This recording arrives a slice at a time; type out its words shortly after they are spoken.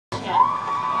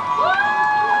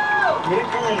Hello,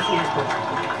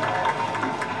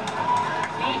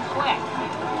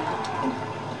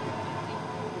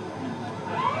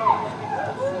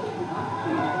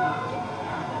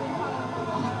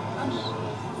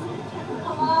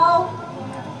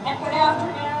 and good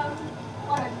afternoon.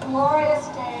 What a glorious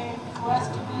day for us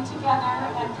to be together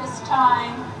at this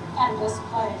time and this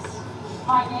place.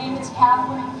 My name is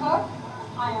Kathleen Cook.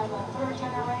 I am a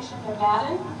third-generation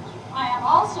Nevadan. I am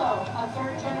also a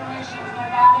third-generation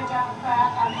Nevada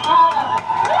Democrat and proud of it.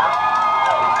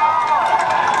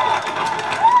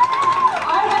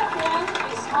 I have been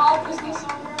a small business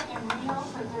owner in Reno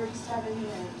for 37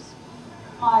 years.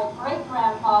 My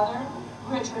great-grandfather,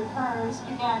 Richard Hers,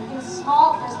 began his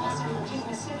small business in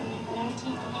Virginia City in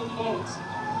 1888.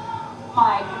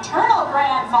 My maternal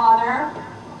grandfather,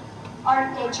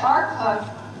 Art H.R. Cook,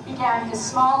 began his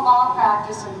small law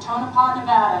practice in Tonopah,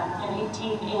 Nevada in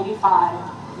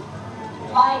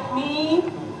 1885. Like me,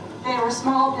 they were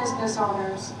small business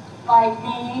owners. Like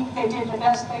me, they did the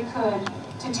best they could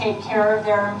to take care of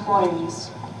their employees.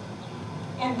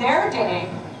 In their day,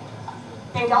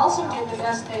 they also did the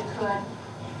best they could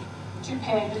to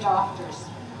pay the doctors.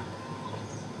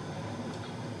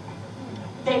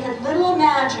 They could little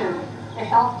imagine the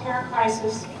healthcare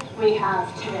crisis we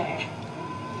have today.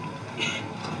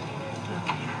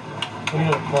 I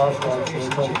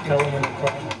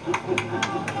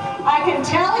can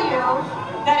tell you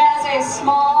that as a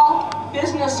small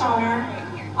business owner,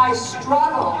 I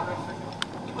struggle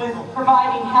with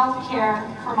providing health care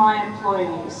for my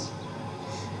employees.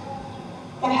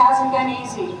 It hasn't been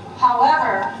easy.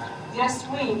 However, this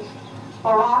week,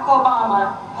 Barack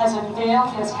Obama has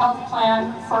unveiled his health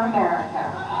plan for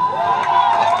America.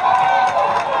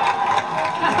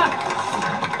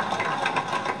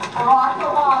 Barack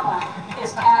Obama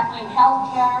is tackling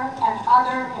health care and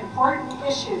other important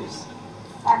issues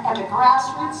at the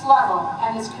grassroots level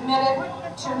and is committed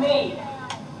to me,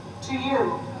 to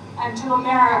you, and to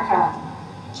America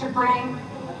to bring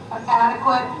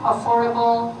adequate,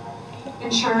 affordable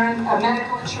insurance,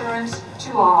 medical insurance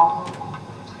to all.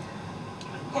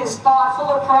 His thoughtful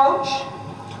approach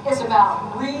is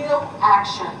about real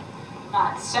action,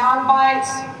 not sound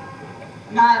bites,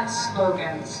 not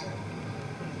slogans.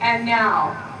 And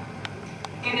now,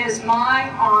 it is my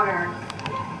honor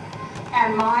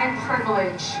and my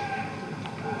privilege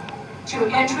to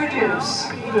introduce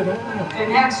the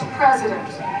next President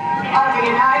of the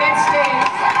United States.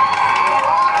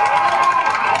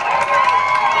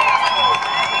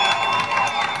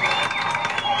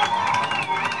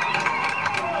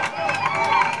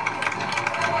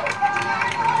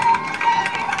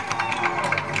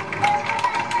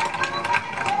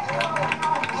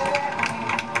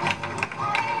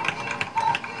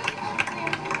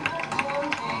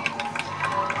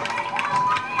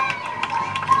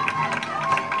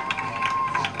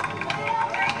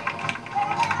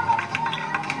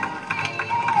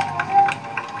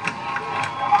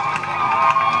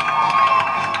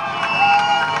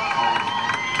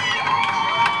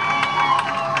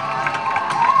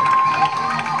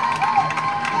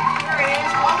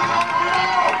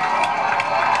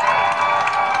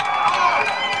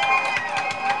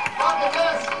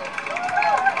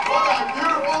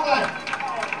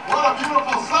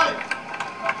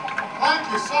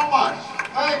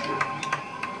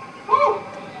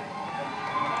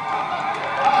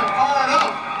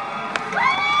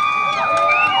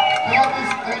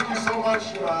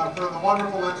 For the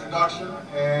wonderful introduction,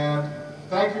 and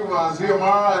thank you,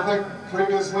 Ziomara. I think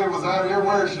previously was out here.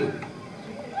 Where is she?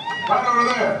 Right over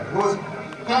there.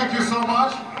 Thank you so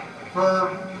much for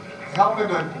helping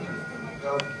to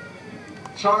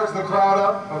charge the crowd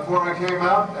up before I came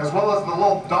out, as well as the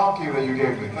little donkey that you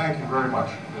gave me. Thank you very much.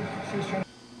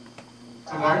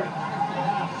 Tonight,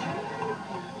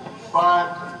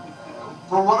 but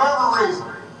for whatever reason,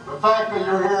 the fact that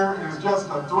you're here is just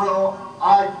a thrill.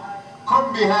 I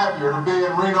couldn't be happier to be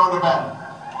in Reno, Nevada.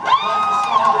 Thank you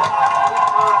so much.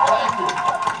 Thank you.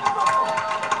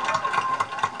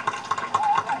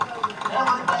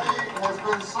 Everybody has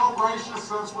been so gracious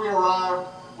since we arrived.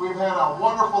 We've had a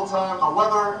wonderful time. The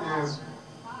weather is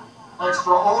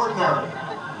extraordinary.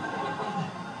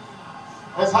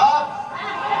 It's hot?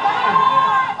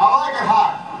 I like it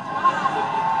hot.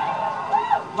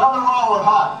 Nothing wrong with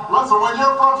hot. Listen, when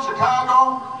you're from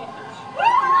Chicago,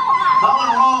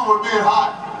 nothing wrong with being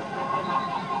hot.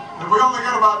 And we only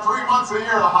get about 3 months a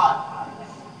year of hot.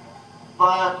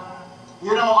 But, you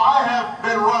know, I have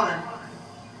been running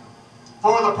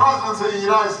for the presidency of the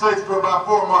United States for about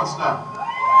 4 months now.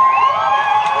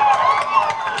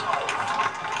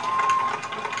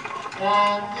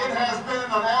 And it has been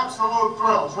an absolute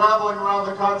thrill traveling around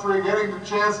the country, getting the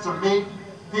chance to meet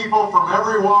people from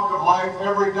every walk of life,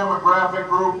 every demographic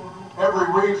group, every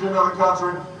region of the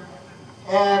country.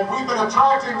 And we've been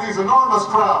attracting these enormous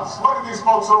crowds. Look at these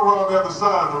folks over on the other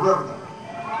side of the river there.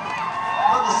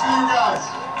 Good to see you guys.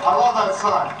 I love that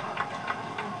sign.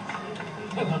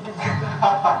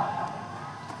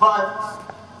 But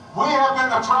we have been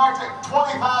attracting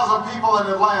 20,000 people in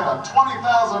Atlanta,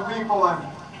 20,000 people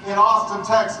in Austin,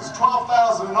 Texas,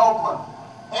 12,000 in Oakland,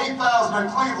 8,000 in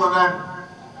Cleveland, and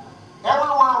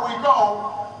everywhere we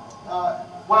go,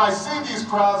 when I see these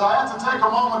crowds, I have to take a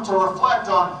moment to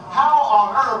reflect on how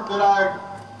on earth did I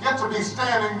get to be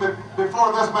standing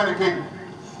before this many people.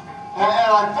 And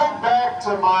I think back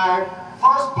to my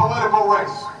first political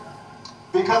race,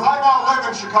 because I now live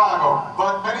in Chicago,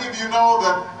 but many of you know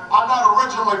that I'm not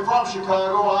originally from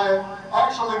Chicago. I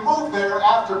actually moved there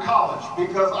after college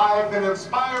because I had been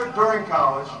inspired during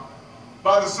college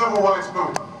by the civil rights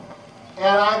movement.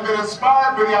 And I've been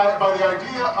inspired by the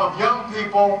idea of young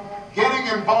people getting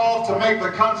involved to make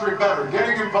the country better,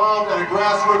 getting involved at a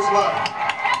grassroots level.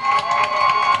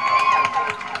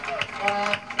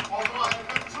 And although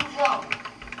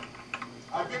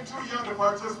I've been too young to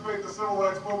participate in the civil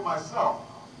rights movement myself,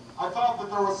 I thought that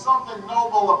there was something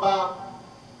noble about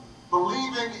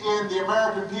believing in the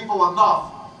American people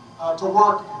enough to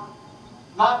work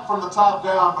not from the top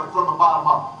down, but from the bottom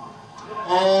up.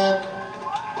 And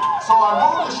so I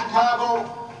moved to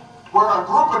Chicago, where a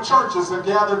group of churches had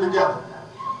gathered together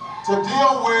to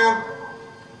deal with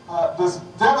this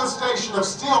devastation of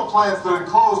steel plants that had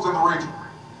closed in the region.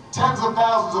 Tens of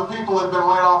thousands of people had been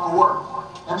laid off of work.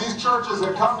 And these churches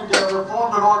had come together,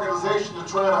 formed an organization to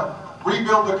try to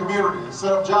rebuild the community, and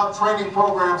set up job training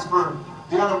programs for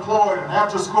the unemployed and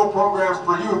after-school programs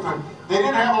for youth. And they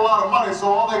didn't have a lot of money,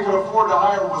 so all they could afford to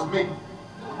hire was me.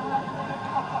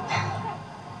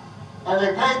 And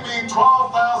they paid me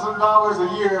 $12,000 a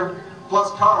year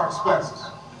plus car expenses.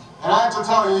 And I have to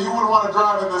tell you, you wouldn't want to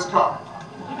drive in this car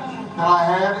that I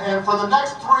had. And for the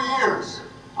next 3 years,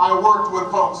 I worked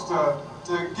with folks to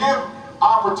give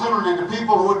opportunity to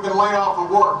people who had been laid off of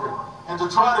work and to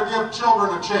try to give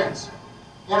children a chance.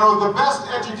 And it was the best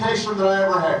education that I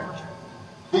ever had.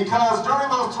 Because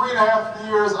during those 3.5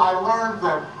 years, I learned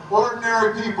that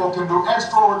ordinary people can do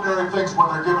extraordinary things when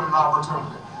they're given an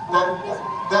opportunity.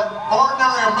 That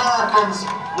ordinary Americans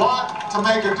want to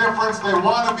make a difference. They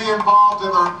want to be involved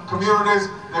in their communities.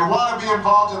 They want to be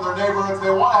involved in their neighborhoods.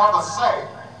 They want to have a say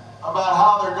about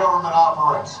how their government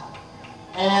operates.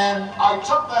 And I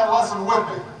took that lesson with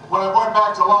me when I went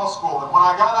back to law school. And when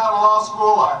I got out of law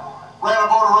school, I ran a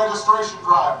voter registration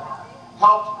drive,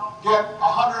 helped get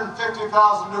 150,000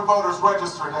 new voters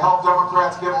registered to help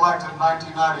Democrats get elected in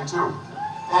 1992.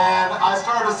 And I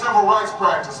started a civil rights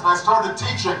practice, and I started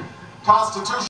teaching constitutional